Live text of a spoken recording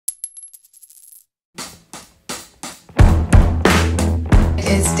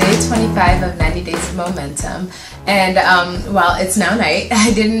25 of 90 Days of Momentum, and while it's now night,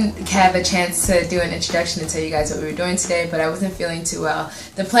 I didn't have a chance to do an introduction and tell you guys what we were doing today, but I wasn't feeling too well.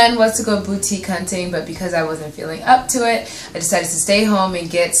 The plan was to go boutique hunting, but because I wasn't feeling up to it, I decided to stay home and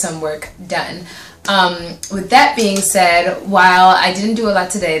get some work done. With that being said, while I didn't do a lot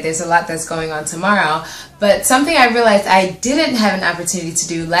today, there's a lot that's going on tomorrow, but something I realized I didn't have an opportunity to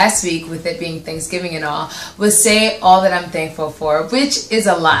do last week, with it being Thanksgiving and all, was say all that I'm thankful for, which is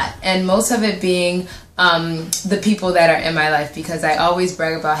a lot, and most of it being the people that are in my life, because I always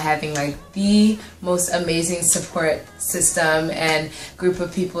brag about having like the most amazing support system and group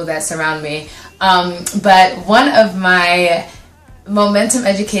of people that surround me. But one of my Momentum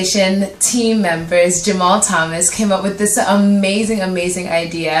Education team members, Jamal Thomas, came up with this amazing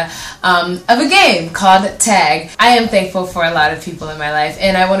idea of a game called T.A.G. I am thankful for a lot of people in my life,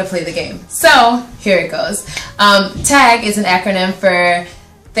 and I want to play the game. So here it goes. T.A.G. is an acronym for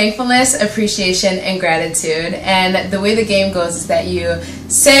thankfulness, appreciation, and gratitude. And the way the game goes is that you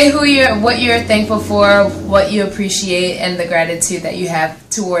say what you're thankful for, what you appreciate, and the gratitude that you have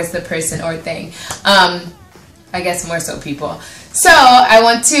towards the person or thing. I guess more so people. So I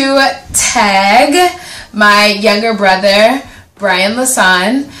want to tag my younger brother, Brian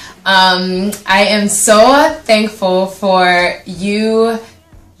Lasan. I am so thankful for you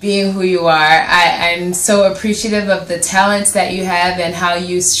being who you are. I'm so appreciative of the talents that you have and how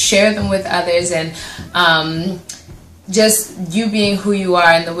you share them with others, and just you being who you are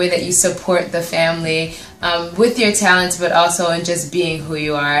and the way that you support the family with your talents, but also in just being who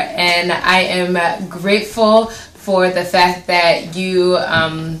you are. And I am grateful for the fact that you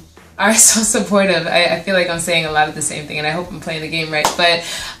are so supportive. I feel like I'm saying a lot of the same thing, and I hope I'm playing the game right. But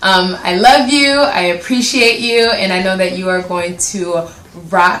I love you, I appreciate you, and I know that you are going to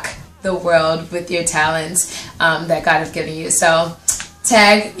rock the world with your talents that God has given you. So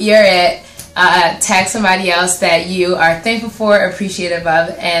T.A.G, you're it. Tag somebody else that you are thankful for, appreciative of,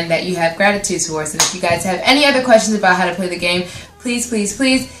 and that you have gratitude towards. And if you guys have any other questions about how to play the game, please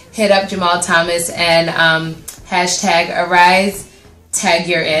hit up Jamal Thomas and hashtag arise, tag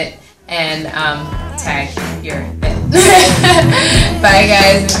you're it, and tag you're it. Bye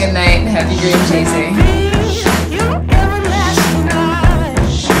guys, and good night, happy dream chasing.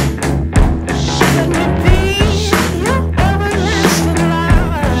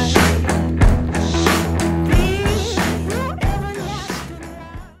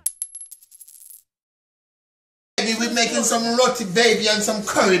 We're making some roti, baby, and some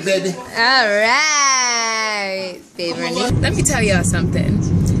curry, baby. Alright, baby. Let me tell y'all something.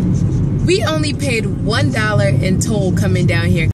 We only paid $1 in toll coming down here.